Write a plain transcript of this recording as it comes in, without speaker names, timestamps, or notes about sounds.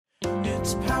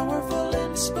It's powerful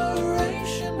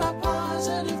inspiration by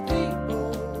positive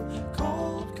people.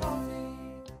 Cold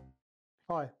coffee.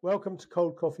 Hi, welcome to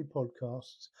Cold Coffee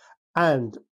Podcasts.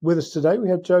 And with us today we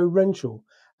have Jo Renshaw,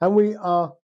 and we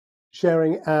are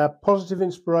sharing our positive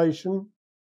inspiration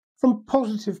from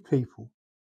positive people.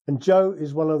 And Jo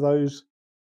is one of those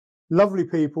lovely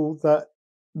people that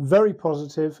very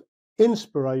positive,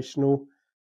 inspirational,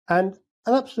 and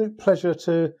an absolute pleasure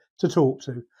to talk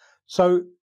to. So,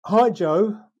 hi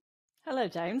Jo. Hello,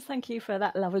 James. Thank you for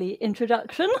that lovely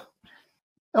introduction.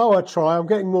 Oh, I try. I'm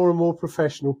getting more and more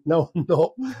professional. No, I'm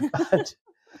not.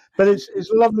 But it's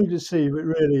lovely to see you. It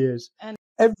really is. And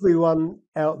Everyone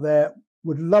out there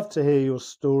would love to hear your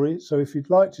story. So if you'd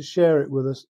like to share it with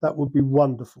us, that would be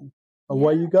wonderful.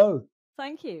 Away you go.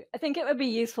 thank you. I think it would be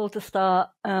useful to start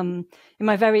in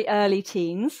my very early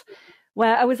teens,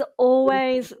 where I was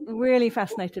always really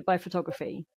fascinated by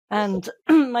photography. And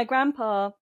my grandpa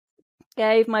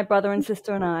gave my brother and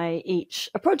sister and I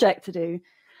each a project to do.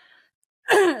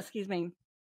 Excuse me.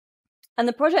 And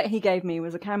the project he gave me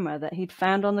was a camera that he'd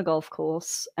found on the golf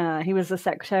course. He was the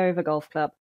secretary of a golf club,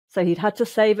 so he'd had to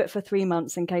save it for 3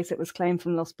 months in case it was claimed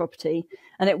from lost property.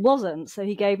 And it wasn't, so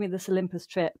he gave me this Olympus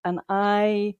trip, and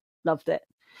I loved it.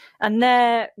 And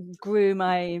there grew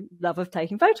my love of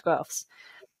taking photographs.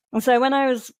 And so when I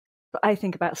was, I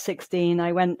think about 16,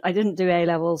 I didn't do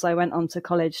A-levels. I went on to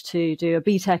college to do a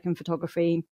BTEC in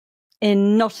photography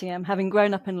in Nottingham, having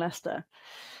grown up in Leicester.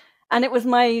 And it was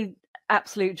my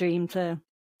absolute dream to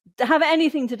have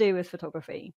anything to do with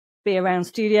photography, be around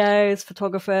studios,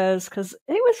 photographers, because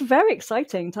it was a very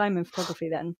exciting time in photography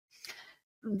then.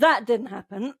 That didn't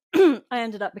happen. I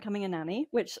ended up becoming a nanny,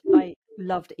 which I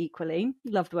loved equally,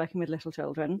 loved working with little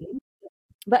children.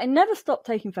 But I never stopped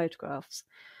taking photographs.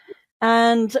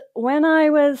 And when I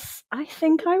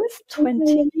think I was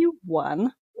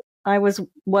 21, I was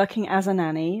working as a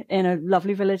nanny in a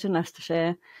lovely village in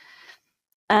Leicestershire.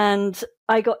 And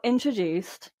I got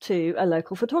introduced to a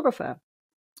local photographer.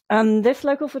 And this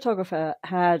local photographer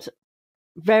had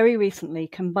very recently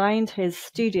combined his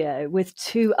studio with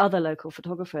 2 other local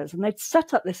photographers. And they'd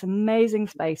set up this amazing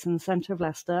space in the centre of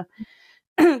Leicester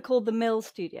called the Mill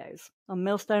Studios on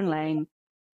Millstone Lane.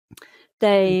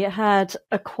 They had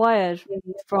acquired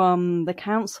from the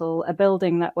council a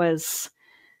building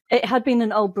it had been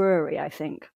an old brewery, I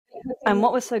think. And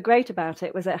what was so great about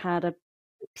it was it had a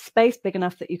space big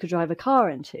enough that you could drive a car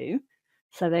into.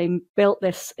 So they built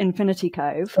this infinity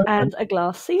cove and a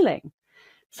glass ceiling.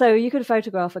 So you could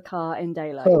photograph a car in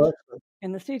daylight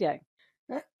in the studio.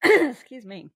 Excuse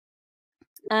me.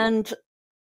 And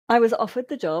I was offered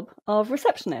the job of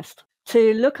receptionist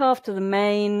to look after the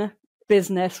main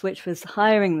business, which was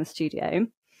hiring the studio,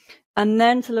 and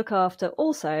then to look after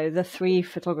also the 3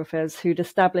 photographers who'd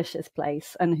established this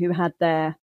place and who had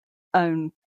their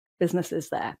own businesses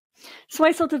there. So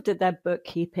I sort of did their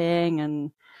bookkeeping,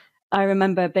 and I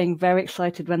remember being very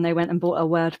excited when they went and bought a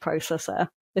word processor.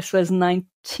 This was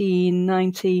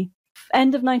 1990,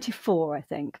 end of 94, I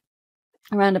think,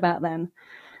 around about then.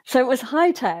 So it was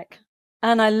high tech,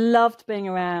 and I loved being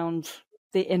around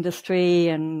the industry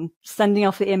and sending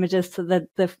off the images to the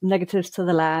negatives to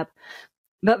the lab.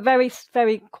 But very,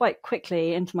 very quite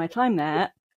quickly into my time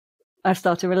there, I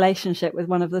started a relationship with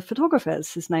one of the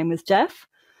photographers. His name was Jeff.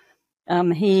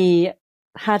 He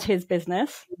had his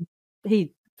business.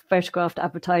 He photographed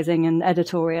advertising and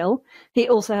editorial. He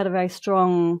also had a very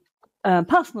strong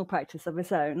personal practice of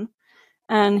his own.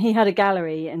 And he had a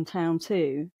gallery in town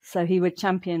too. So he would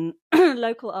champion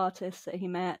local artists that he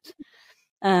met.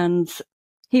 And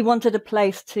he wanted a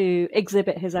place to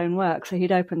exhibit his own work. So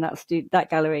he'd opened that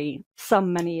gallery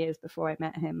many years before I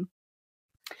met him.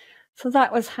 So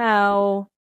that was how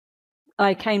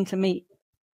I came to meet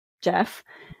Jeff.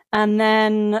 And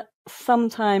then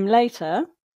sometime later,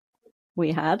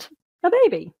 we had a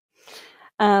baby.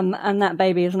 And that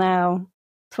baby is now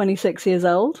 26 years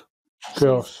old.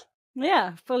 Gosh.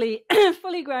 Yeah, fully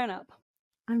grown up.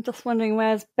 I'm just wondering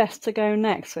where's best to go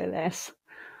next with this.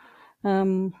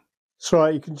 That's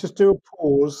right. You can just do a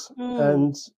pause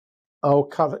and I'll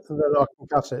cut it, and then I can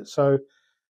cut it. So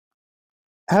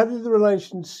how did the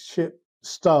relationship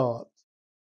start?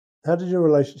 How did your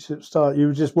relationship start? You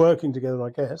were just working together,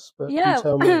 I guess. But yeah, you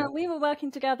tell me. We were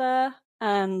working together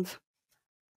and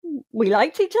we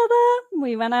liked each other.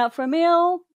 We went out for a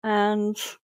meal, and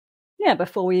yeah,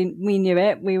 before we knew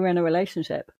it, we were in a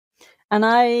relationship. And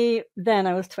I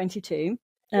was 22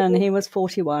 and he was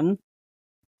 41.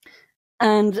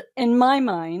 And in my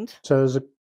mind... So there's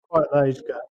quite an age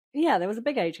gap. Yeah, there was a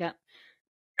big age gap.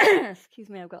 Excuse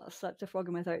me, I've got such a frog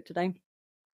in my throat today.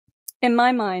 In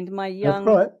my mind, my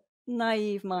young,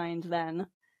 naive mind then,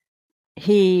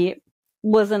 he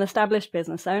was an established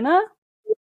business owner.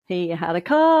 He had a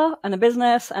car and a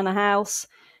business and a house.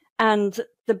 And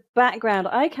the background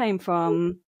I came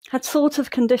from had sort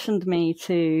of conditioned me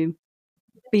to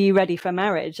be ready for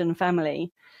marriage and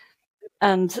family.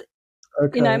 And,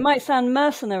 you know, it might sound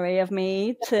mercenary of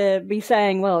me to be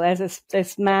saying, well, there's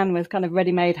this man with kind of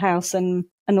ready-made house and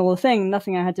all the thing,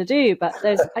 nothing I had to do. But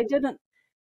I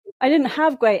didn't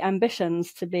have great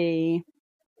ambitions to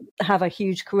have a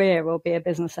huge career or be a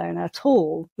business owner at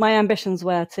all. My ambitions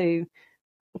were to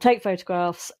take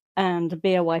photographs and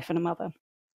be a wife and a mother.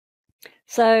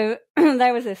 So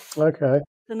there was this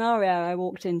scenario I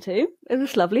walked into. It was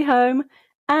this lovely home,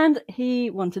 and he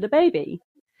wanted a baby.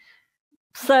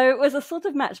 So it was a sort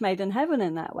of match made in heaven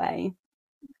in that way.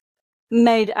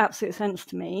 Made absolute sense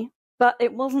to me. But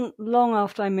it wasn't long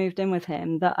after I moved in with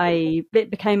him that it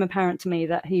became apparent to me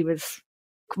that he was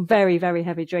a very, very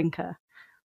heavy drinker.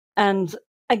 And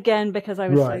again, because I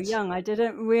was so young, I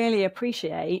didn't really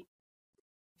appreciate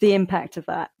the impact of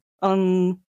that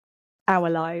on our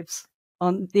lives,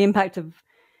 on the impact of,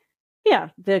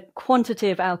 the quantity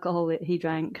of alcohol that he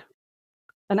drank.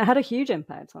 And it had a huge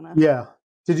impact on us. Yeah.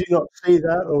 Did you not see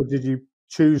that, or did you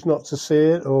choose not to see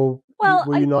it, or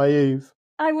were you naive?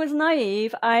 I was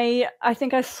naive. I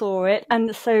think I saw it.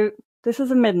 And so this is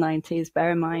the mid-90s,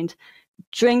 bear in mind.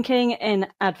 Drinking in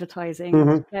advertising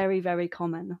was very, very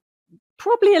common.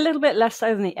 Probably a little bit less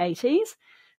so than the 80s,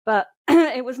 but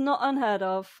it was not unheard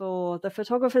of for the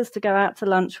photographers to go out to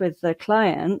lunch with the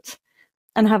client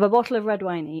and have a bottle of red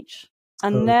wine each,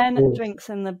 and then drinks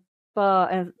in the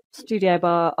bar, studio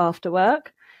bar after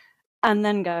work, and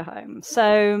then go home.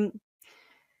 So,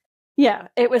 yeah,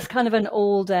 it was kind of an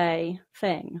all-day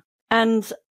thing. And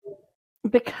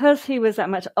because he was that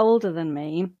much older than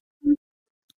me,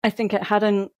 I think I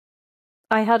hadn't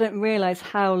realised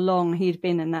how long he'd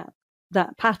been in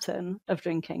that pattern of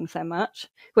drinking so much,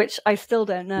 which I still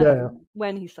don't know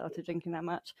when he started drinking that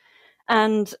much.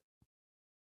 And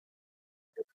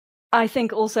I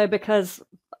think also because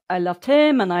I loved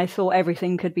him and I thought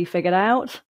everything could be figured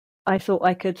out, I thought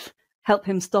I could help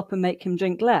him stop and make him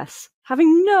drink less,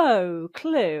 having no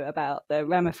clue about the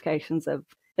ramifications of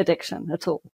addiction at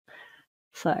all.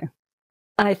 So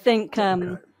I think,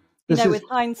 with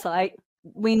hindsight,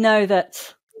 we know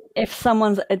that if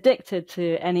someone's addicted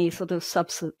to any sort of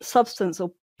substance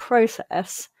or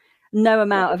process, no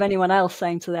amount of anyone else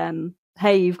saying to them,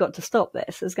 hey, you've got to stop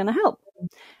this, is going to help.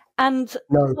 And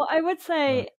what I would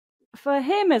say for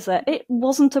him is that it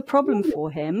wasn't a problem for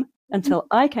him until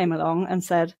I came along and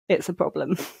said, it's a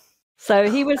problem. So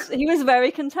he was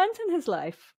very content in his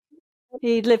life.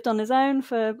 He'd lived on his own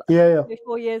for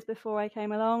 4 years before I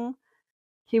came along.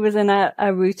 He was in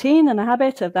a routine and a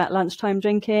habit of that lunchtime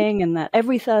drinking, and that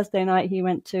every Thursday night he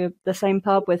went to the same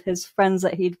pub with his friends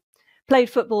that he'd played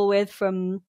football with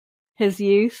from his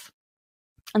youth.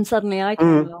 And suddenly I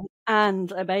came along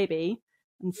and a baby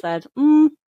and said,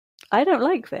 I don't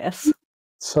like this.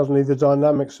 Suddenly the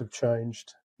dynamics have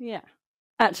changed. Yeah.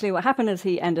 Actually, what happened is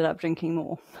he ended up drinking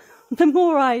more. The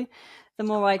more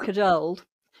I cajoled.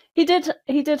 He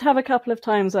did have a couple of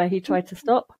times where he tried to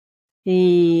stop.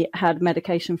 He had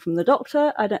medication from the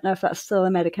doctor. I don't know if that's still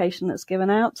a medication that's given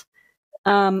out.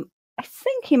 I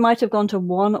think he might have gone to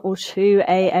 1 or 2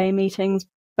 AA meetings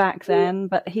back then,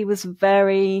 but he was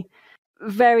very,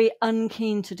 very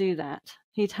unkeen to do that.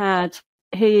 He'd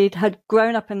had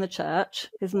grown up in the church.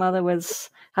 His mother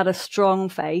had a strong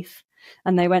faith,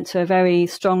 and they went to a very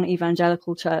strong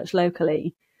evangelical church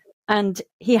locally, and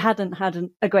he hadn't had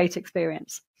a great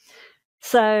experience.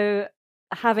 So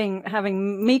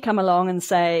having me come along and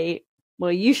say,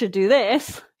 well, you should do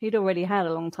this, he'd already had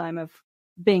a long time of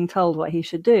being told what he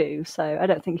should do. So I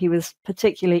don't think he was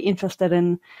particularly interested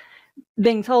in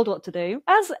being told what to do,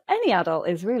 as any adult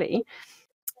is really.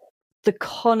 The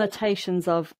connotations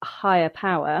of higher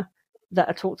power that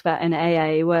are talked about in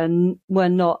AA were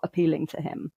not appealing to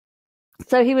him.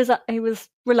 So he was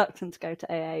reluctant to go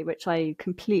to AA, which I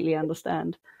completely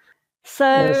understand.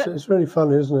 So it's really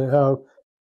funny, isn't it, how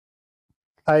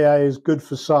AA is good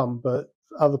for some, but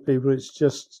for other people it's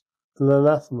just an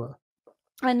anathema.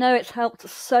 I know it's helped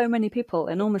so many people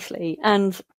enormously.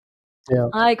 And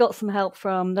I got some help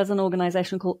there's an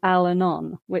organisation called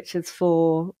Al-Anon, which is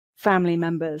for family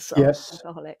members of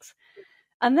alcoholics.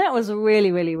 And that was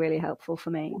really, really, really helpful for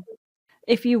me.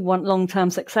 If you want long-term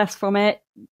success from it,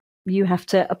 you have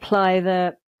to apply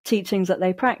the teachings that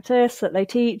they practice, that they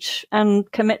teach,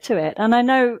 and commit to it. And I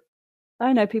know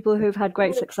people who've had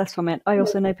great success from it. I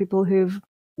also know people who've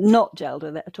not gelled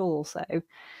with it at all. So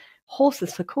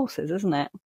horses for courses, isn't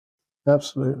it?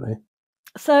 Absolutely.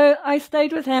 So I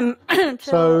stayed with him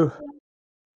until...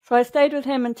 So I stayed with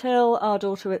him until our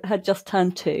daughter had just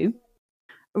turned 2.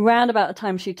 Around about the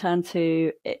time she turned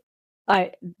 2,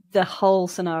 the whole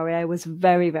scenario was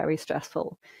very, very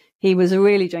stressful. He was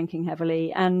really drinking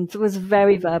heavily and was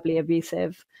very verbally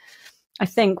abusive. I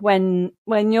think when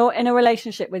you're in a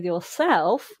relationship with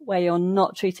yourself where you're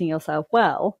not treating yourself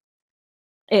well,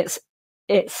 it's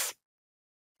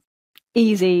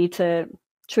easy to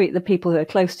treat the people who are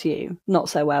close to you not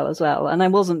so well as well. And I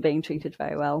wasn't being treated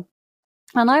very well.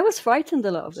 And I was frightened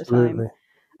a lot of the time.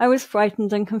 I was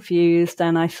frightened and confused,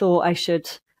 and I thought I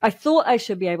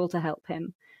should be able to help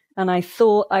him. And I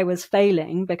thought I was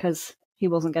failing because he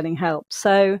wasn't getting help.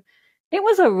 So it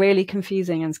was a really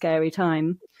confusing and scary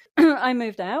time. I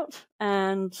moved out,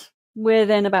 and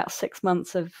within about 6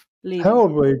 months of leaving. How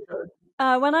old were you?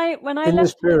 When I In left,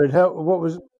 this period, what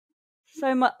was...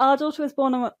 so our daughter was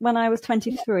born when I was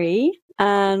 23,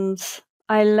 and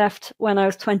I left when I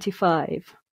was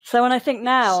 25. So when I think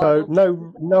now... So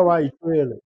no age,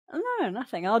 really? No,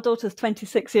 nothing. Our daughter's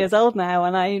 26 years old now,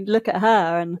 and I look at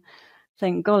her and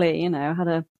think, golly, I had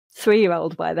a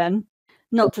 3-year-old by then.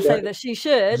 Not to say that she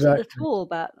should at all,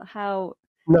 but how...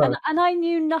 No. And I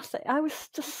knew nothing. I was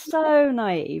just so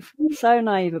naive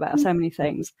about so many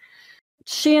things.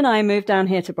 She and I moved down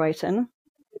here to Brighton.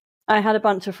 I had a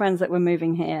bunch of friends that were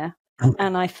moving here,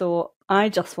 and I thought, I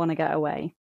just want to get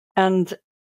away. And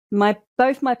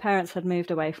both my parents had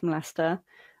moved away from Leicester.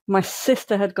 My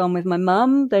sister had gone with my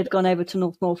mum. They'd gone over to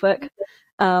North Norfolk.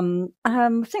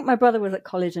 I think my brother was at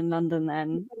college in London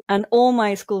then, and all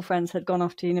my school friends had gone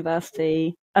off to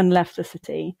university and left the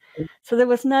city. So there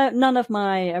was none of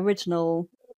my original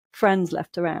friends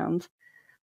left around.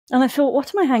 And I thought,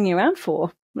 what am I hanging around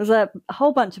for? There's a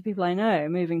whole bunch of people I know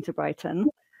moving to Brighton.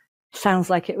 Sounds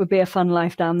like it would be a fun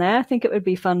life down there. I think it would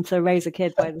be fun to raise a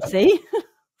kid by the sea.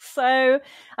 So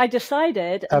I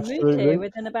decided and moved here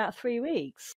within about 3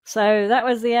 weeks. So that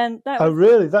was the end.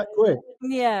 Really? That quick?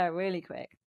 Yeah, really quick.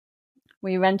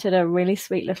 We rented a really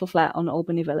sweet little flat on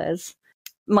Albany Villas.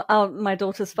 My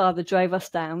daughter's father drove us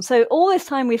down. So all this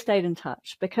time we stayed in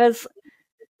touch because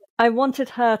I wanted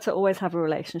her to always have a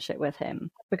relationship with him,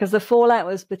 because the fallout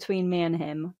was between me and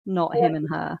him, not him and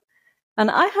her. And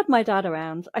I had my dad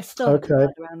around. I still have my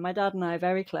dad around. My dad and I are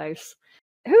very close.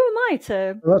 Who am I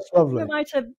to? That's lovely. Who am I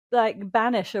to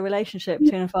banish a relationship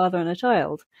between a father and a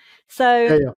child?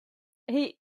 So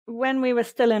when we were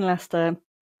still in Leicester,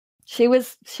 she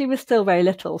was still very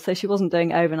little, so she wasn't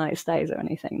doing overnight stays or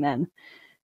anything then.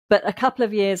 But a couple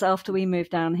of years after we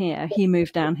moved down here, he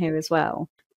moved down here as well.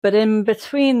 But in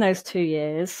between those 2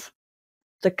 years,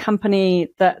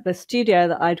 the studio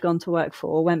that I'd gone to work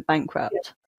for went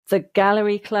bankrupt. The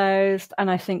gallery closed, and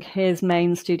I think his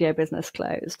main studio business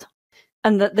closed.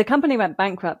 And the company went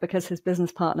bankrupt because his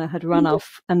business partner had run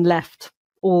off and left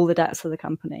all the debts of the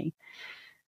company.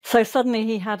 So suddenly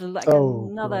he had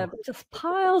just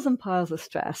piles and piles of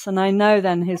stress. And I know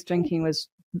then his drinking was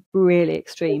really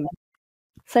extreme.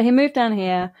 So he moved down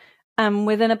here, and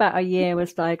within about a year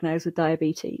was diagnosed with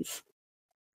diabetes,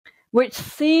 which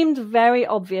seemed very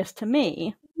obvious to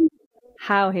me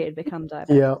how he had become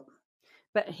diabetic. Yeah.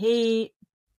 But he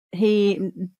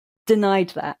denied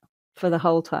that for the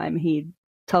whole time. He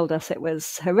told us it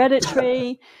was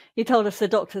hereditary. He told us the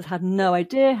doctors had no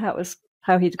idea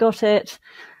how he'd got it.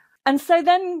 And so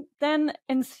then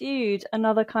ensued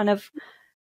another kind of,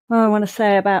 I want to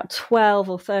say about 12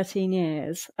 or 13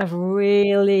 years of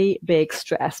really big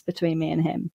stress between me and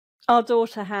him. Our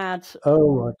daughter had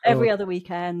every other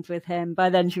weekend with him. By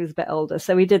then she was a bit older,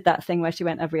 so we did that thing where she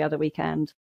went every other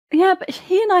weekend. Yeah, but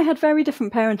he and I had very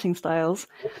different parenting styles.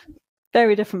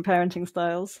 Very different parenting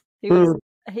styles. I'm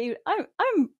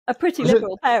a pretty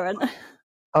liberal parent.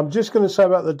 I'm just going to say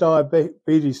about the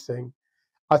diabetes thing.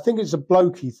 I think it's a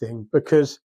blokey thing,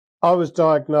 because I was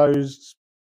diagnosed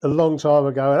a long time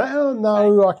ago, and oh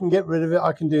no, I can get rid of it.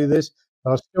 I can do this.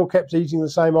 And I still kept eating the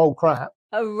same old crap.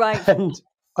 Oh right. And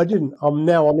I didn't. I'm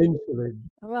now on insulin.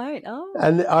 Right. Oh.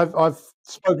 And I've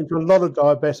spoken to a lot of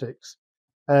diabetics,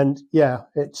 and yeah,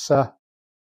 it's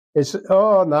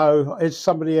oh no, it's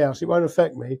somebody else. It won't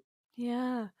affect me.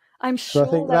 Yeah, I'm sure. So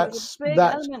I think that's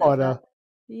quite a.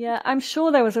 Yeah, I'm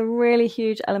sure there was a really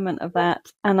huge element of that,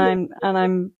 and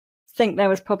I'm think there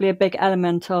was probably a big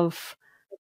element of.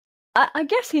 I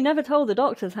guess he never told the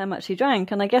doctors how much he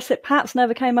drank, and I guess it perhaps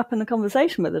never came up in the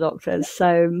conversation with the doctors.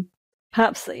 So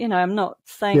perhaps, I'm not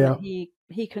saying that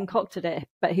he concocted it,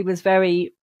 but he was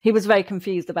very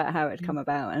confused about how it had come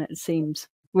about, and it seemed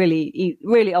really,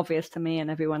 really obvious to me and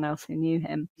everyone else who knew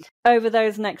him. Over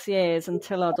those next years,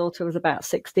 until our daughter was about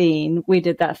 16, we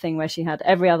did that thing where she had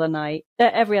every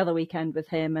other weekend with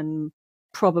him, and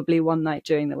probably one night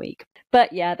during the week.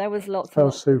 But yeah, there was lots Oh,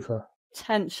 of super.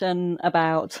 tension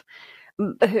about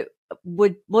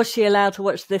was she allowed to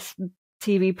watch this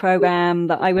TV program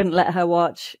that I wouldn't let her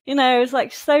watch. You know, it's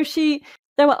like,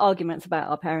 there were arguments about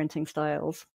our parenting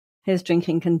styles. His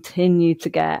drinking continued to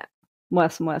get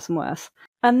worse and worse and worse.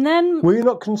 And then, Were you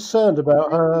not concerned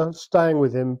about her staying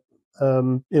with him,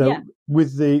 Yeah.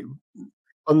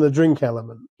 on the drink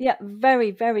element? yeah,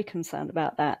 very, very concerned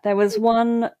about that. There was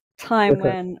one time Okay.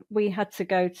 when we had to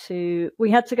go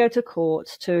to court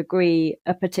to agree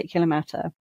a particular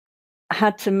matter. I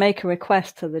had to make a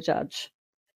request to the judge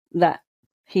that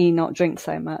he not drink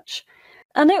so much.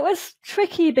 And it was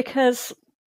tricky because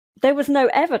there was no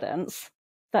evidence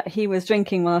that he was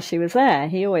drinking while she was there.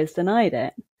 He always denied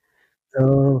it.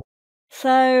 Oh,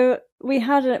 So we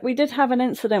did have an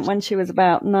incident when she was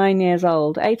about 9 years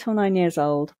old, 8 or 9 years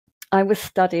old. I was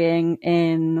studying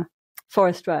in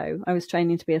Forest Row. I was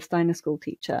training to be a Steiner school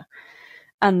teacher.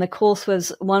 And the course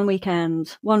was one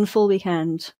full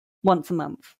weekend, once a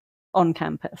month on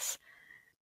campus.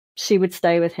 She would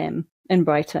stay with him in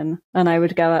Brighton, and I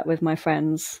would go out with my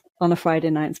friends on a Friday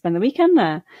night and spend the weekend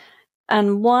there.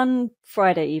 And one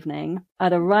Friday evening,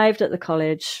 I'd arrived at the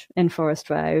college in Forest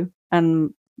Row,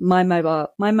 and my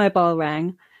mobile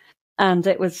rang, and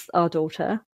it was our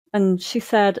daughter. And she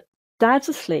said, "Dad's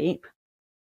asleep.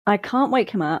 I can't wake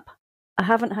him up. I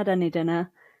haven't had any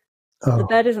dinner. The oh,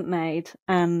 bed isn't made,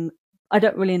 and I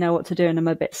don't really know what to do, and I'm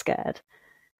a bit scared."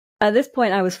 At this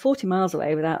point, I was 40 miles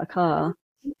away without a car.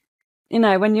 You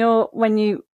know, when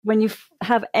you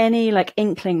have any like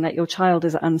inkling that your child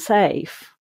is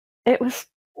unsafe, it was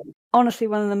honestly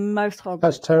one of the most horrible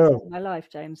that's terrible. in my life,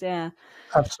 James. Yeah.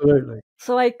 Absolutely.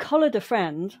 So I collared a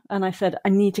friend and I said, I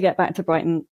need to get back to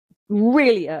Brighton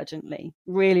really urgently,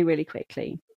 really, really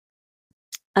quickly.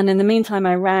 And in the meantime,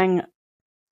 I rang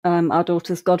our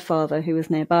daughter's godfather, who was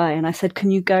nearby, and I said,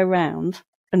 can you go round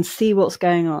and see what's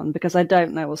going on? Because I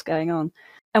don't know what's going on.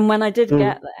 And when I did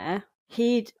get there,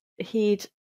 he'd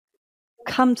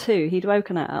come to, he'd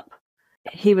woken up.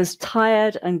 He was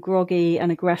tired and groggy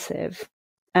and aggressive.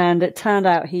 And it turned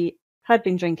out he had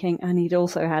been drinking, and he'd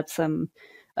also had some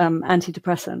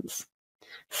antidepressants.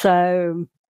 So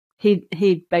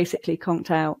he'd basically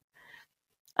conked out.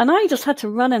 And I just had to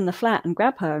run in the flat and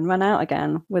grab her and run out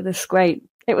again with this great,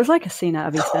 it was like a scene out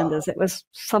of EastEnders. It was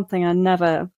something I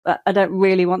don't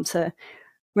really want to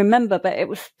remember, but it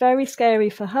was very scary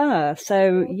for her.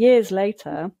 So years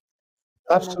later.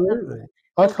 Absolutely.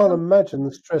 I can't imagine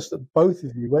the stress that both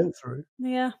of you went through.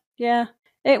 Yeah.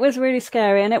 It was really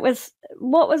scary. And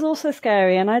what was also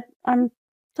scary, and I don't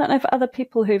know if other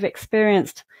people who've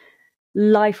experienced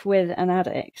life with an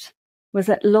addict, was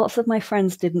that lots of my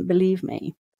friends didn't believe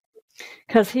me.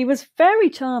 Because he was very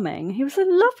charming. He was a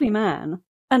lovely man.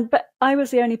 But I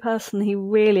was the only person he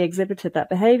really exhibited that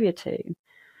behavior to.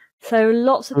 So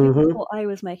lots of people thought I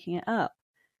was making it up.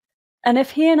 And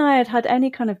if he and I had had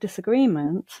any kind of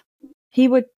disagreement, he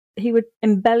would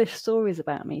embellish stories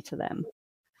about me to them.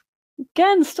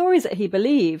 Again, stories that he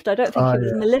believed. I don't think he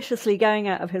was maliciously going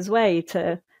out of his way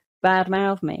to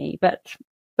badmouth me, but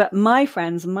my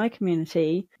friends and my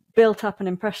community built up an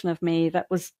impression of me that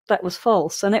was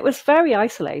false, and it was very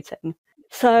isolating.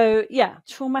 So yeah,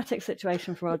 traumatic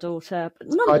situation for our daughter, but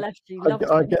nonetheless, she loved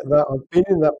I him. get that. I've been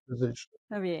in that position.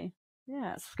 Have you?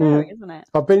 Yeah, it's scary, isn't it?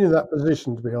 I've been in that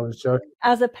position, to be honest, Jo.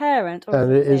 As a parent, or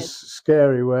And as a it kid? is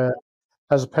scary where,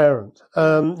 as a parent,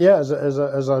 as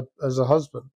a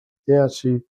husband,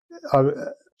 she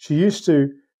used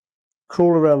to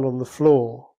crawl around on the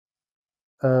floor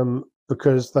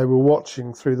because they were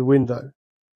watching through the window.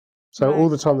 So all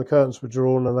the time the curtains were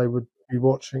drawn and they would be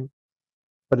watching.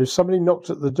 But if somebody knocked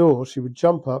at the door, she would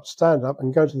jump up, stand up,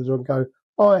 and go to the door and go,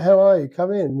 "Hi, how are you?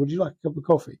 Come in. Would you like a cup of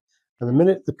coffee?" And the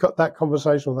minute that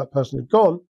conversation with that person had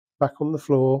gone, back on the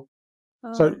floor.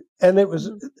 So, and it was,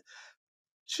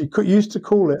 she used to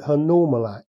call it her normal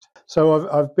act. So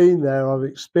I've been there, I've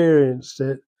experienced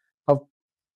it.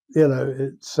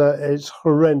 It's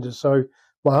horrendous. So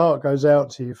my heart goes out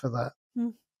to you for that.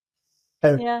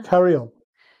 Yeah. Carry on.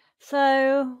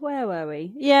 So where were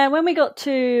we? Yeah, when we got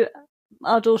to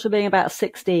our daughter being about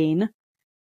 16,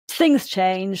 things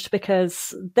changed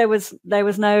because there was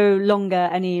no longer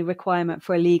any requirement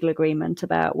for a legal agreement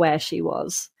about where she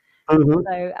was.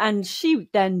 So, and she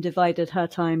then divided her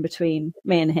time between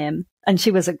me and him, and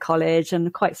she was at college,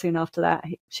 and quite soon after that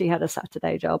she had a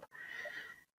Saturday job.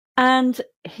 And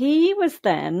he was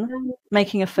then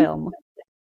making a film.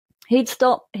 He'd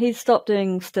stopped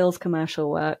doing stills commercial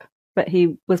work, but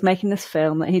he was making this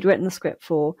film that he'd written the script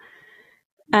for.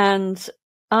 And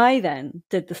I then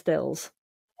did the stills.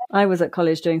 I was at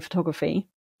college doing photography,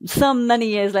 some many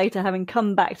years later, having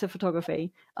come back to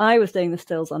photography, I was doing the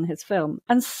stills on his film.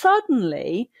 And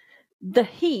suddenly the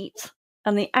heat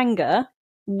and the anger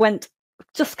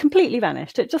just completely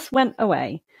vanished. It just went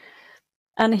away.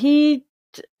 And he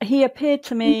appeared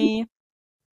to me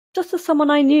just as someone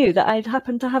I knew that I'd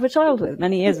happened to have a child with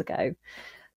many years ago.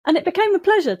 And it became a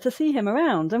pleasure to see him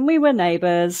around. And we were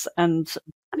neighbours. And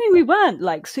I mean, we weren't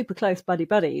like super close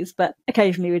buddies, but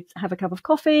occasionally we'd have a cup of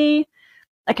coffee.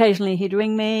 Occasionally he'd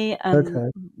ring me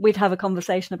and we'd have a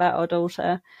conversation about our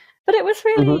daughter. But it was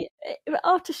really,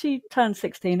 after she turned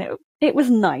 16, it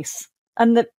was nice.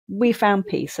 And that we found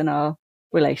peace in our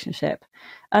relationship.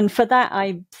 And for that,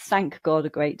 I thank God a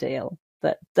great deal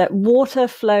that water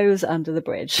flows under the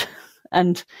bridge.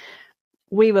 And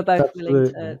we were both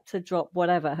willing to drop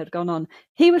whatever had gone on.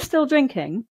 He was still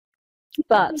drinking,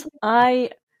 but I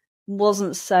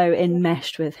wasn't so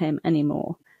enmeshed with him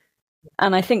anymore.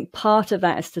 And I think part of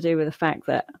that is to do with the fact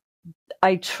that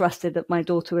I trusted that my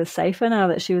daughter was safer now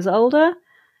that she was older.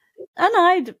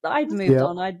 And I'd moved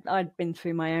on. I'd been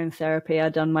through my own therapy.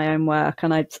 I'd done my own work,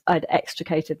 and I'd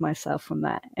extricated myself from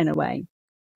that in a way.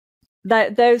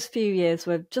 Those few years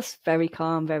were just very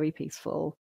calm, very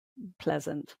peaceful,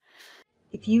 pleasant.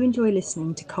 If you enjoy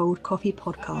listening to Cold Coffee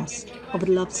Podcasts and would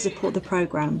love to support the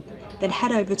programme, then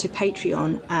head over to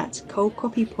Patreon at Cold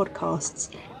Coffee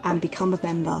Podcasts and become a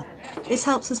member. This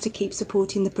helps us to keep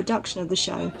supporting the production of the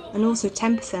show, and also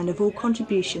 10% of all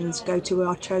contributions go to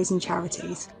our chosen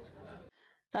charities.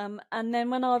 And then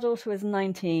when our daughter was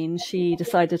 19, she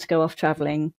decided to go off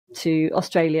travelling to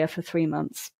Australia for 3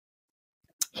 months.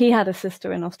 He had a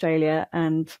sister in Australia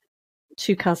and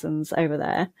 2 cousins over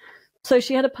there. So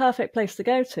she had a perfect place to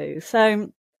go to.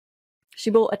 So she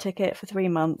bought a ticket for 3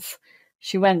 months.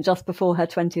 She went just before her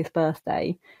 20th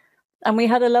birthday. And we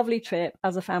had a lovely trip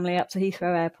as a family up to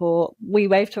Heathrow Airport. We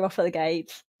waved her off at the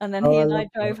gate. And then he and I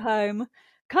drove home,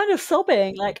 kind of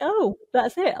sobbing, like, oh,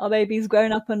 that's it. Our baby's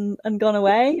grown up and gone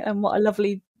away. And what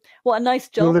a nice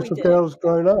job. Your little girl's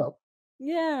grown up.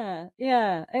 Yeah.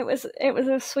 It was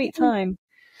a sweet time.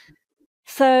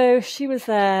 So she was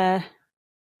there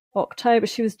October.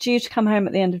 She was due to come home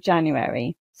at the end of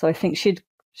January. So I think she'd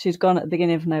gone at the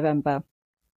beginning of November,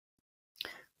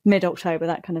 mid-October,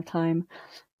 that kind of time.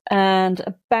 And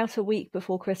about a week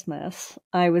before Christmas,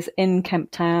 I was in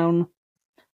Kemp Town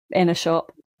in a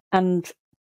shop, and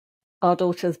our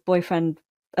daughter's boyfriend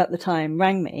at the time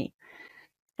rang me.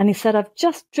 And he said, I've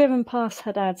just driven past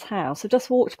her dad's house. I've just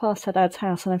walked past her dad's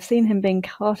house, and I've seen him being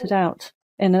carted out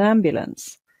in an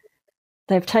ambulance.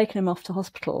 They've taken him off to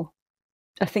hospital.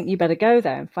 I think you better go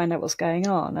there and find out what's going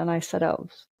on. And I said, oh,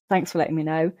 thanks for letting me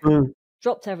know.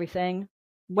 Dropped everything,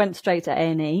 went straight to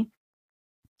A&E,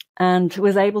 and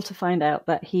was able to find out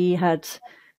that he had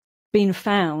been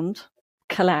found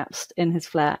collapsed in his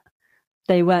flat.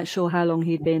 They weren't sure how long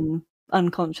he'd been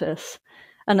unconscious.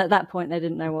 And at that point, they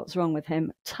didn't know what's wrong with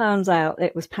him. Turns out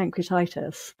it was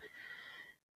pancreatitis.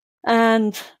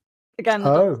 And again,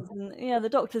 the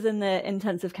doctors in the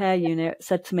intensive care unit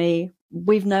said to me,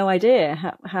 we've no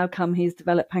idea how come he's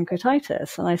developed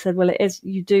pancreatitis. And I said, well,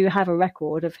 you do have a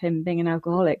record of him being an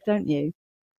alcoholic, don't you?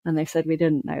 And they said, we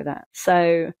didn't know that.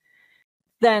 So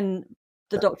then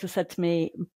the doctor said to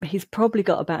me, he's probably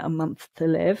got about a month to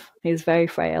live. He's very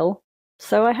frail.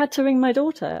 So I had to ring my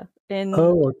daughter he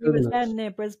was then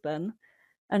near Brisbane,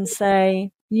 and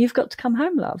say, you've got to come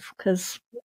home, love, because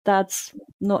Dad's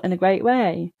not in a great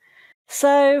way.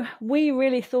 So we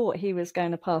really thought he was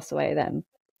going to pass away then.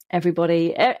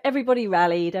 Everybody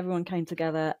rallied, everyone came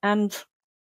together. And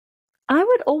I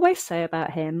would always say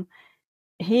about him,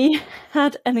 he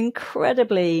had an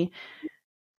incredibly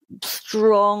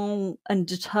strong and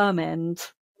determined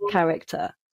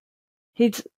character.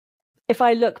 If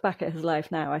I look back at his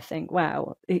life now, I think,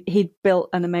 wow, he'd built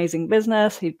an amazing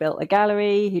business, he'd built a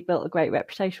gallery, he'd built a great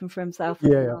reputation for himself as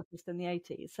an artist in the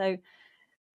 80s. So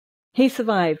he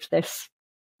survived this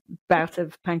bout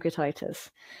of pancreatitis.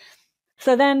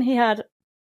 So then he had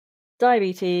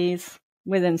diabetes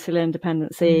with insulin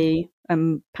dependency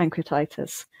and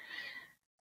pancreatitis.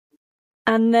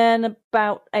 And then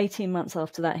about 18 months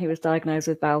after that, he was diagnosed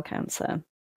with bowel cancer.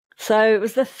 So it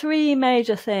was the 3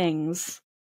 major things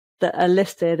that are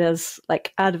listed as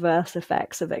like adverse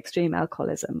effects of extreme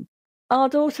alcoholism. Our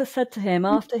daughter said to him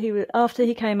after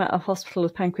he came out of hospital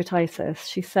with pancreatitis,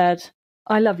 she said,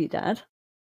 I love you, Dad,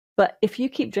 but if you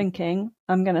keep drinking,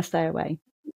 I'm going to stay away.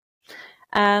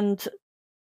 And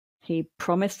he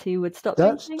promised he would stop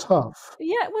drinking. That's tough.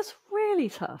 Yeah, it was really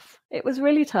tough. It was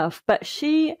really tough. But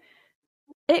it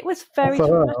was very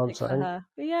traumatic for her.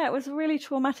 Yeah, it was really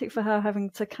traumatic for her having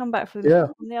to come back from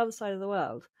the other side of the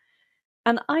world.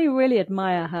 And I really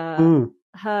admire her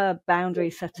her boundary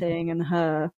setting and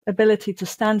her ability to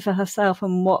stand for herself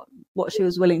and what she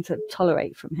was willing to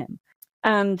tolerate from him.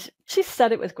 And she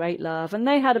said it was great love. And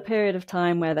they had a period of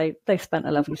time where they spent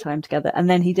a lovely time together. And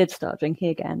then he did start drinking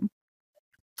again.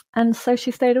 And so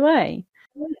she stayed away.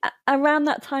 Around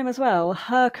that time as well,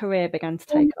 her career began to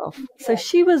take off. So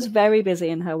she was very busy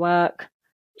in her work.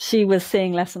 She was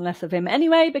seeing less and less of him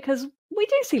anyway, because we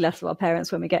do see less of our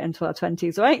parents when we get into our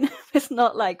 20s, right? It's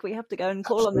not like we have to go and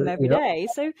call on them every day.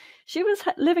 So she was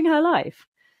living her life.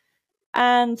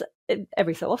 And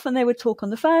every so often they would talk on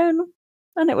the phone.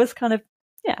 And it was kind of,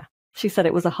 yeah, she said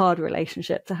it was a hard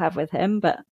relationship to have with him,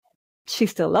 but she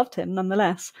still loved him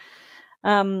nonetheless.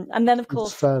 And then, of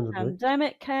course, the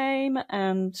pandemic came,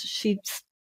 and she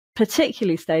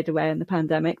particularly stayed away in the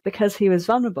pandemic because he was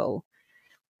vulnerable.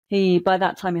 By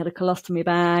that time, he had a colostomy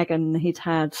bag, and he'd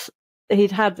had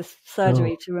this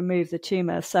surgery to remove the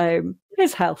tumour. So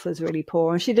his health was really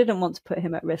poor, and she didn't want to put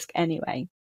him at risk anyway.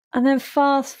 And then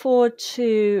fast forward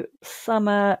to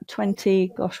summer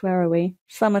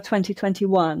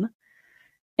 2021.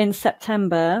 In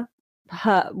September,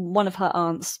 one of her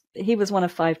aunts, he was one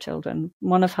of 5 children,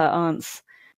 one of her aunts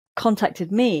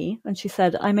contacted me, and she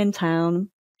said, I'm in town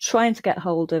trying to get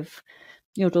hold of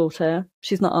your daughter.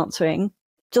 She's not answering.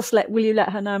 Will you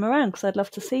let her know I'm around? Because I'd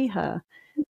love to see her.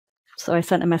 So I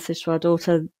sent a message to our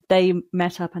daughter. They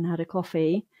met up and had a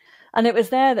coffee. And it was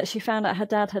there that she found out her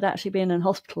dad had actually been in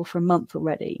hospital for a month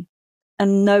already.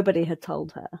 And nobody had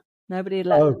told her. Nobody had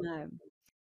let her know.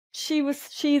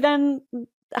 She then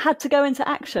had to go into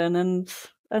action and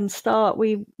start.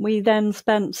 We then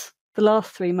spent the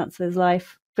last 3 months of his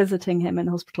life visiting him in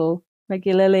hospital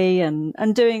regularly and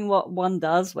doing what one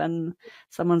does when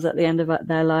someone's at the end of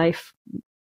their life,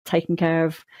 taking care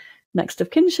of next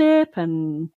of kinship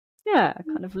and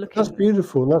kind of looking. That's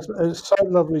beautiful. It's so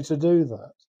lovely to do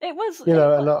that. It was,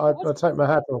 and I take my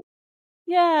hat off.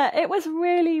 Yeah, it was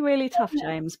really, really tough,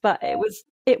 James, but it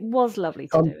was lovely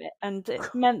to do it. And it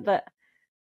meant that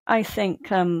I think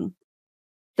the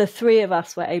 3 of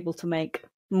us were able to make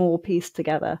more peace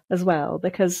together as well,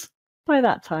 because by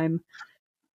that time,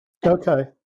 he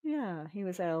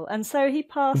was ill. And so he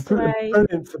passed away.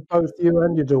 Brilliant for both you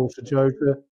and your daughter, Jo,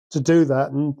 to do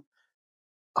that and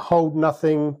hold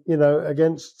nothing,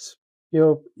 against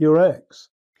your ex.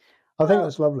 I think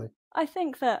that's lovely.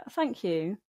 Thank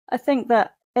you. I think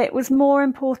that it was more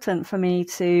important for me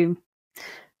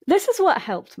this is what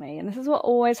helped me, and this is what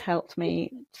always helped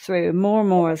me through more and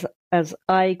more as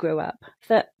I grew up,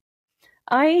 that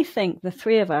I think the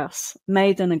 3 of us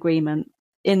made an agreement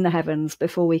in the heavens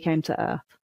before we came to earth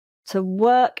to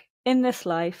work in this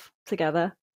life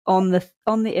together on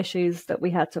the issues that we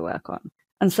had to work on.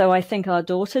 And so I think our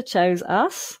daughter chose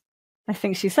us. I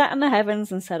think she sat in the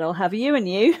heavens and said, I'll have you and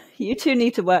you. You 2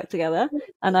 need to work together,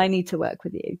 and I need to work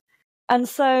with you. And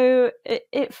so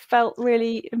it felt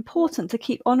really important to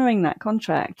keep honouring that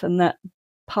contract, and that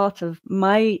part of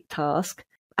my task,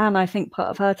 and I think part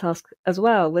of her task as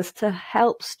well, was to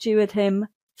help steward him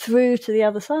through to the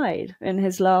other side in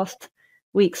his last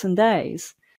weeks and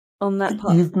days on that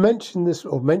part. You've mentioned this,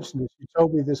 you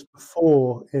told me this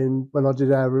before when I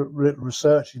did our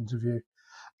research interview.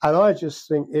 And I just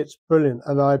think it's brilliant.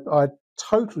 And I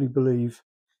totally believe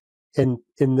in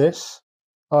this.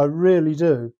 I really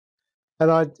do.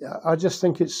 And I just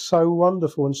think it's so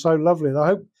wonderful and so lovely. And I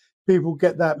hope people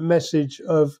get that message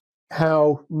of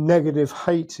how negative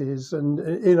hate is. And,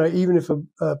 even if a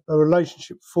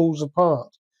relationship falls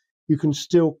apart, you can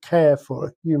still care for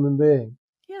a human being.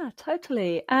 Yeah,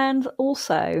 totally. And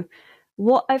also,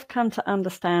 what I've come to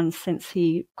understand since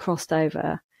he crossed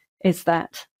over is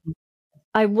that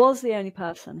I was the only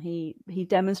person he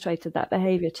demonstrated that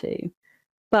behaviour to,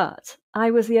 but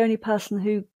I was the only person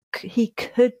who he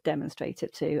could demonstrate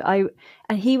it to.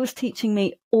 And he was teaching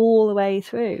me all the way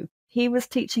through. He was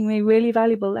teaching me really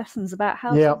valuable lessons about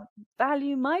how to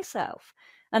value myself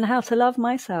and how to love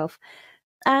myself.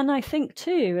 And I think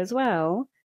too, as well,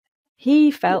 he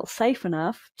felt safe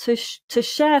enough to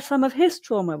share some of his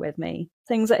trauma with me,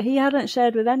 things that he hadn't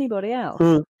shared with anybody else.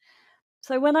 Mm.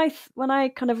 So when I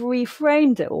kind of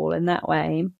reframed it all in that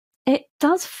way, it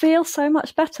does feel so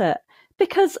much better,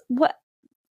 because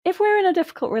if we're in a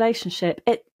difficult relationship,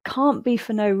 it can't be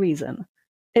for no reason.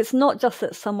 It's not just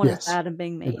that someone is bad and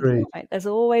being mean. Right? There's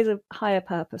always a higher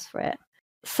purpose for it.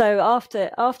 So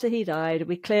after he died,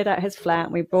 we cleared out his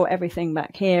flat, we brought everything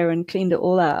back here and cleaned it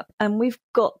all up, and we've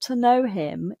got to know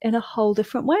him in a whole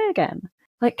different way again.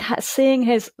 Like seeing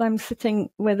I'm sitting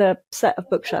with a set of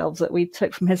bookshelves that we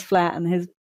took from his flat, and his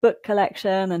book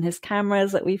collection, and his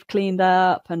cameras that we've cleaned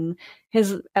up, and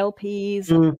his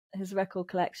LPs, and his record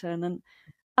collection. And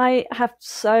I have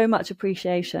so much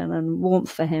appreciation and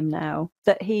warmth for him now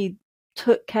that he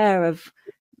took care of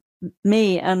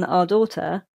me and our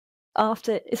daughter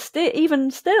after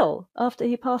after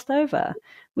he passed over.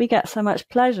 We get so much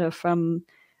pleasure from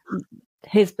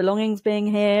his belongings being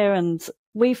here, and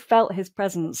we've felt his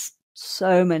presence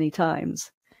so many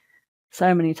times.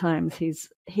 I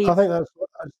think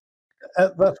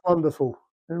that's wonderful.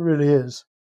 It really is.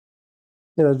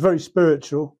 It's very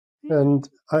spiritual, and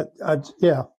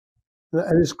yeah,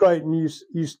 and it's great. And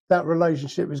that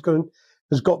relationship has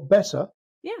got better.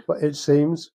 Yeah, but it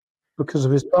seems because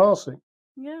of his passing.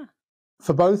 Yeah,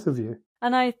 for both of you.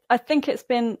 And I think it's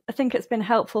been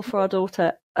helpful for our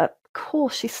daughter. Of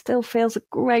course, she still feels a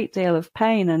great deal of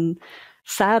pain and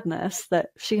sadness that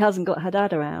she hasn't got her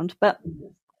dad around, but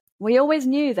we always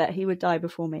knew that he would die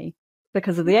before me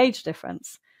because of the age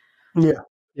difference.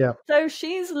 Yeah. So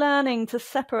she's learning to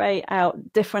separate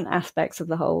out different aspects of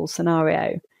the whole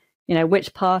scenario.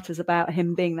 Which part is about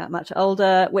him being that much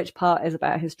older, which part is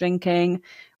about his drinking,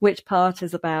 which part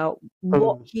is about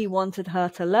what he wanted her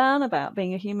to learn about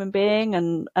being a human being,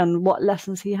 and what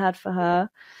lessons he had for her,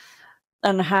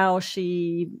 and how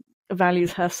she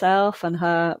values herself and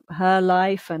her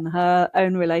life and her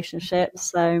own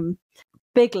relationships. So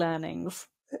big learnings.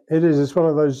 It is. It's one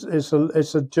of those.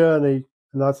 It's a journey,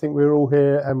 and I think we're all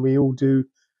here, and we all do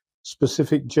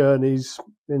specific journeys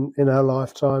in our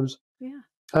lifetimes. Yeah.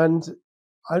 And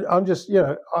I'm just,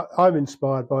 I'm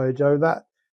inspired by it, Jo, that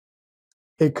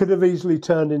it could have easily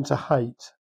turned into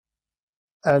hate,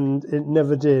 and it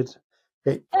never did.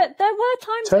 There were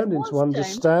times turned it into was,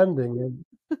 understanding.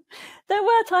 There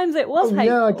were times it was hateful.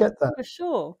 Yeah, I get that. For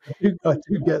sure. I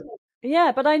do get that.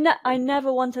 Yeah, but I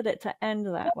never wanted it to end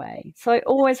that way. So I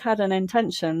always had an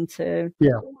intention to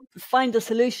find a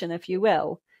solution, if you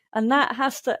will. And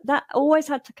that always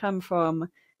had to come from,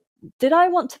 did I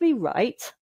want to be right?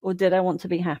 Or did I want to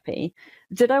be happy?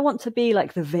 Did I want to be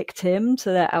like the victim to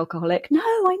the alcoholic? No,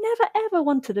 I never ever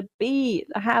wanted to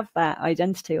have that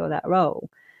identity or that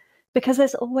role, because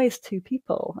there's always two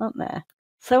people, aren't there?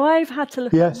 So I've had to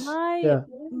look at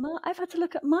I've had to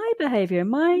look at my behaviour,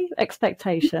 my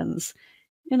expectations.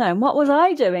 What was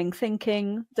I doing,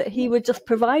 thinking that he would just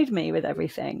provide me with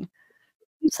everything?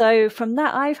 So from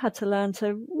that, I've had to learn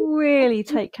to really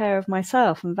take care of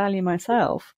myself and value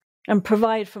myself. And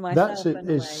provide for myself. That's it.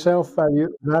 Is self-value.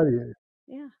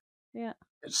 Yeah.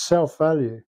 It's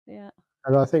self-value. Yeah.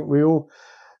 And I think we all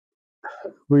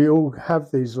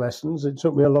have these lessons. It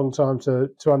took me a long time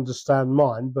to understand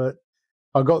mine, but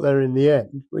I got there in the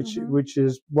end, which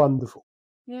is wonderful.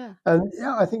 Yeah. And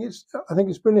I think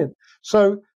it's brilliant.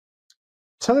 So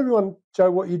tell everyone,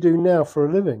 Jo, what you do now for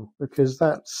a living, because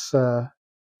that's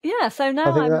so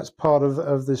now I think that's part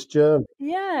of this journey.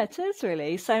 Yeah, it is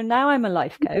really. So now I'm a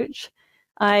life coach.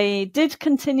 I did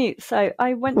continue. So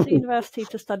I went to university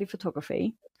to study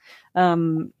photography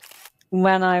when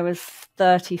I was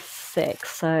 36.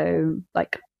 So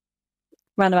like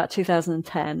around about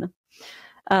 2010.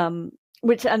 And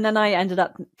then I ended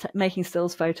up making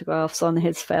stills photographs on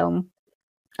his film,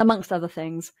 amongst other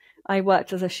things. I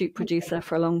worked as a shoot producer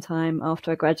for a long time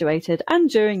after I graduated, and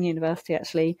during university,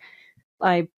 actually.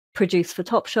 I produced for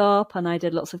Topshop, and I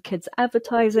did lots of kids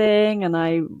advertising, and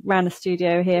I ran a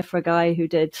studio here for a guy who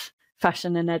did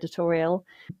fashion and editorial.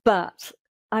 But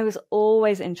I was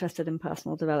always interested in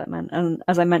personal development. And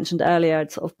as I mentioned earlier,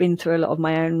 I'd sort of been through a lot of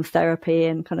my own therapy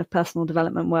and kind of personal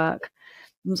development work.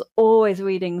 I was always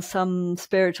reading some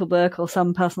spiritual book or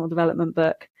some personal development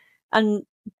book, and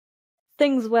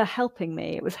things were helping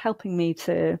me. It was helping me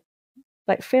to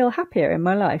feel happier in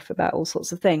my life about all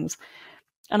sorts of things.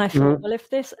 And I thought, well,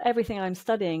 if everything I'm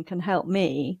studying can help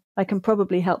me, I can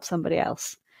probably help somebody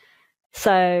else.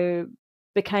 So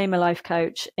became a life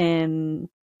coach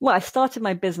I started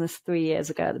my business 3 years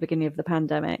ago at the beginning of the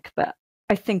pandemic, but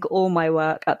I think all my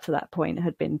work up to that point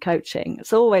had been coaching.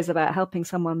 It's always about helping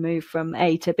someone move from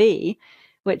A to B,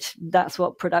 which that's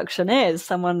what production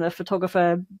is. A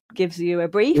photographer gives you a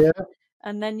brief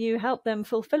and then you help them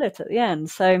fulfill it at the end.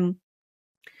 So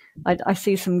I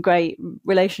see some great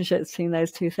relationships between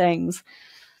those two things.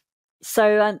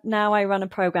 So now I run a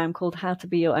program called How to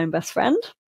Be Your Own Best Friend.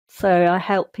 So I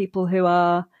help people who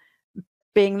are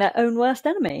being their own worst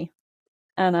enemy,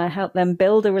 and I help them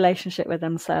build a relationship with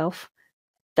themselves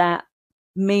that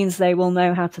means they will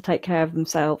know how to take care of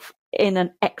themselves in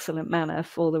an excellent manner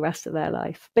for the rest of their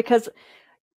life, because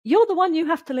you're the one you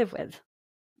have to live with.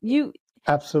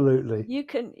 Absolutely. You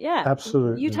can,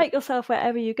 absolutely. You take yourself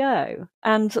wherever you go.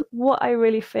 And what I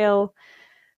really feel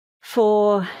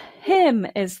for him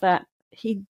is that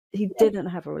he didn't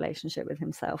have a relationship with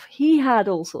himself. He had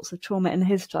all sorts of trauma in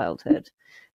his childhood.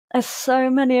 as so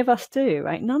many of us do,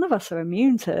 right? None of us are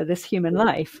immune to this human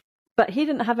life, but he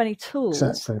didn't have any tools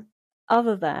Exactly.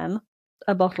 other than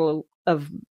a bottle of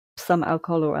some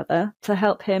alcohol or other to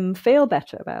help him feel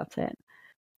better about it.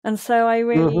 And so I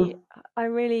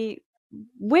really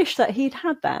wish that he'd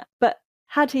had that. But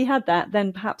had he had that,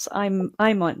 then perhaps I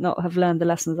might not have learned the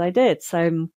lessons I did.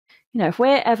 So, if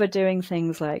we're ever doing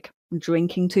things like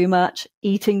drinking too much,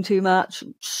 eating too much,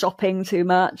 shopping too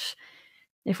much,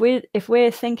 if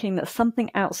we're thinking that something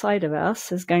outside of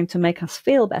us is going to make us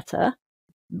feel better,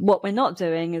 what we're not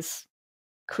doing is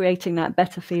creating that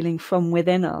better feeling from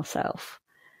within ourselves.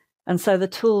 And so the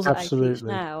tools that I teach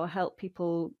now help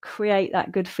people create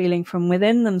that good feeling from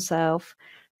within themselves.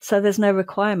 So there's no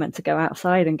requirement to go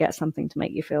outside and get something to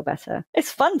make you feel better.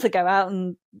 It's fun to go out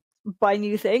and buy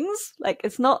new things. Like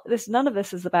none of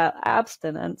this is about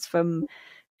abstinence from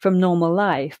normal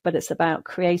life, but it's about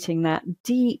creating that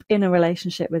deep inner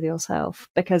relationship with yourself.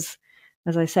 Because,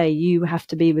 as I say, you have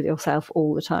to be with yourself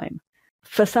all the time.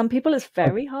 For some people, it's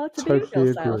very hard to be with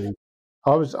yourself. Agree.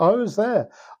 I was there.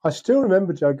 I still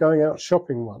remember, Jo, going out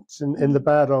shopping once in the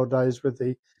bad old days with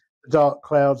the dark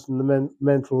clouds and the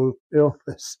mental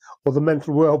illness, or the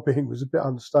mental well-being was a bit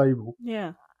unstable.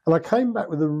 Yeah. And I came back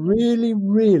with a really,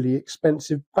 really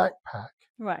expensive backpack.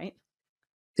 Right.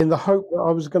 In the hope that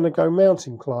I was going to go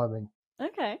mountain climbing.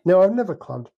 Okay. Now, I've never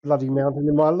climbed a bloody mountain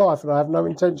in my life, and I have no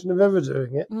intention of ever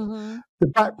doing it. Mm-hmm. The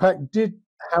backpack did,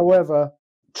 however,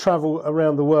 travel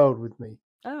around the world with me.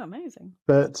 Oh, amazing.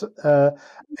 But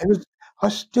I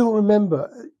still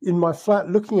remember in my flat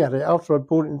looking at it after I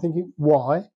bought it and thinking,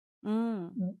 why?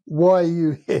 Why are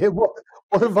you here? What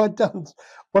have I done?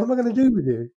 What am I going to do with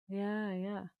you?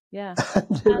 Yeah.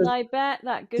 And I bet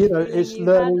that good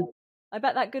feeling I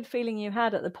bet that good feeling you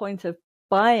had at the point of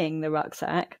buying the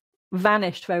rucksack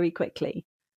vanished very quickly.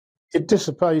 It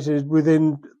dissipated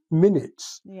within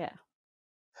minutes. Yeah.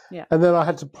 And then I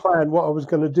had to plan what I was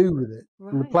going to do with it.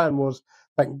 Right. And the plan was,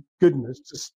 thank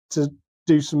goodness, to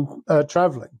do some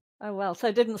travelling. Oh, well, so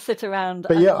it didn't sit around.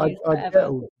 But yeah, I get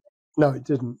all. No, it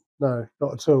didn't. No,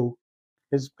 not at all.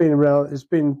 It's been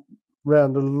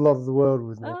around a lot of the world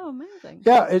with me. Oh, amazing.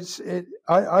 Yeah,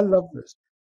 I love this.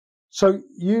 So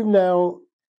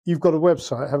you've got a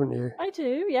website, haven't you? I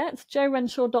do, yeah. It's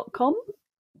jorenshaw.com.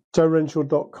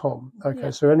 jorenshaw.com. Okay, yeah.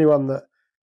 So anyone that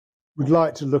would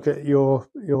like to look at your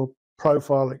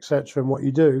profile, etc., and what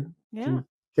you do, can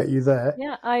get you there.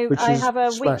 Yeah, I have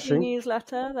a weekly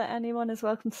newsletter that anyone is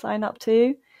welcome to sign up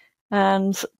to.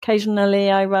 And occasionally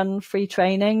I run free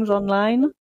trainings online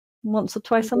once or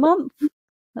twice a month.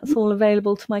 That's all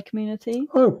available to my community.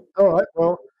 Oh, all right.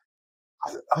 Well,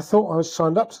 I thought I was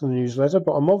signed up to the newsletter,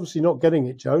 but I'm obviously not getting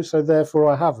it, Jo, so therefore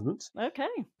I haven't. Okay.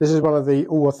 This is one of the,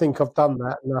 I think I've done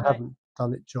that and I haven't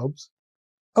done it jobs.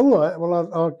 All right, well,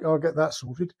 I'll get that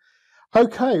sorted.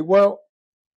 Okay, well,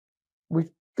 we've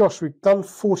done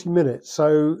 40 minutes,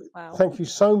 so Thank you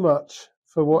so much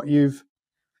for what you've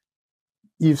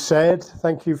said.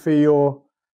 Thank you for your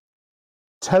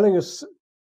telling us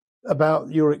about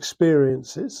your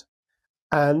experiences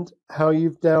and how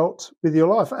you've dealt with your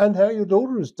life and how your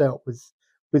daughter has dealt with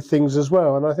things as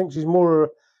well. And I think she's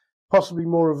possibly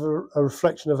more of a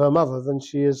reflection of her mother than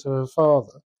she is her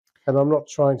father. And I'm not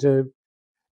trying to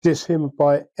diss him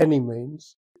by any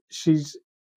means. She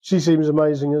seems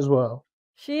amazing as well.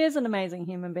 She is an amazing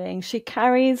human being. She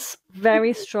carries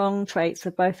very strong traits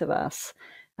of both of us.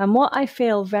 And what I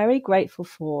feel very grateful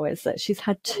for is that she's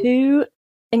had two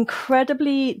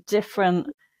incredibly different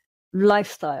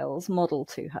lifestyles modeled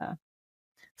to her.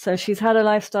 So she's had a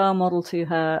lifestyle modeled to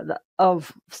her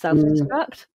of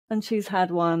self-destruct, and she's had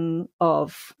one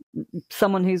of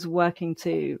someone who's working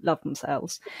to love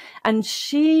themselves. And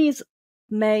she's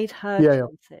made her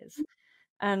choices.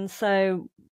 And so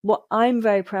what I'm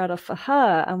very proud of for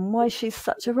her and why she's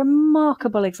such a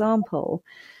remarkable example,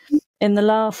 in the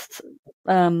last,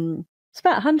 it's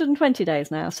about 120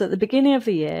 days now. So at the beginning of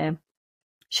the year,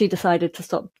 she decided to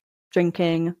stop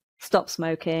drinking, stop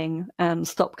smoking, and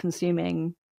stop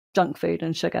consuming junk food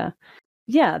and sugar.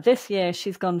 Yeah, this year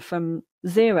she's gone from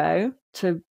 0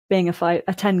 to being a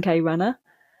 10K runner.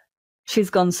 She's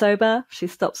gone sober.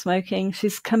 She's stopped smoking.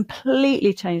 She's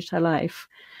completely changed her life.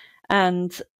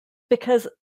 And because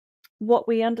what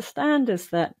we understand is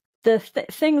that the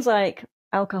things like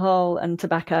alcohol and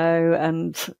tobacco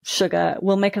and sugar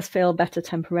will make us feel better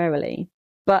temporarily.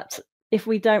 But if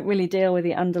we don't really deal with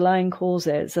the underlying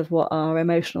causes of what our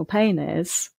emotional pain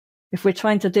is, if we're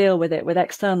trying to deal with it with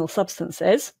external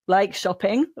substances like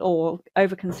shopping or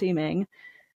over-consuming,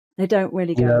 they don't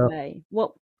really go away.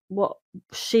 What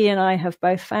she and I have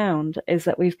both found is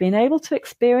that we've been able to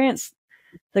experience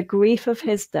the grief of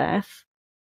his death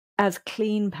as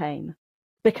clean pain,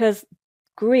 because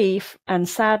grief and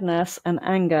sadness and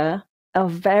anger are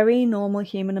very normal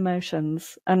human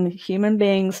emotions, and human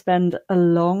beings spend a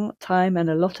long time and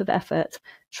a lot of effort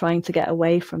trying to get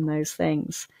away from those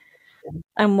things.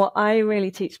 And what I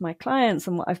really teach my clients,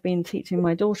 and what I've been teaching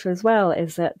my daughter as well,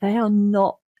 is that they are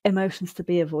not emotions to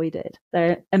be avoided.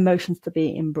 They're emotions to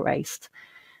be embraced.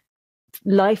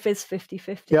 Life is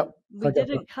 50-50. Yep, We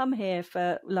didn't come here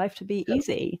for life to be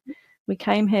easy. We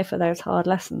came here for those hard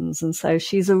lessons. And so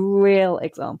she's a real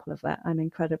example of that. I'm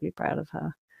incredibly proud of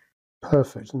her.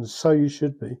 Perfect. And so you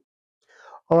should be.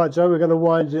 All right, Jo, we're going to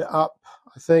wind it up,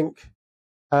 I think.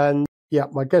 And yeah,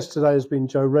 my guest today has been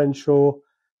Jo Renshaw,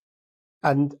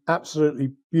 and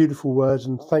absolutely beautiful words.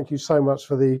 And thank you so much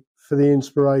for the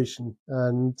inspiration.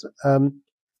 And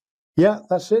yeah,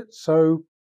 that's it. So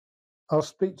I'll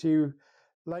speak to you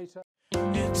later.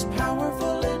 It's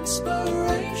powerful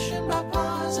inspiration by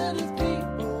positive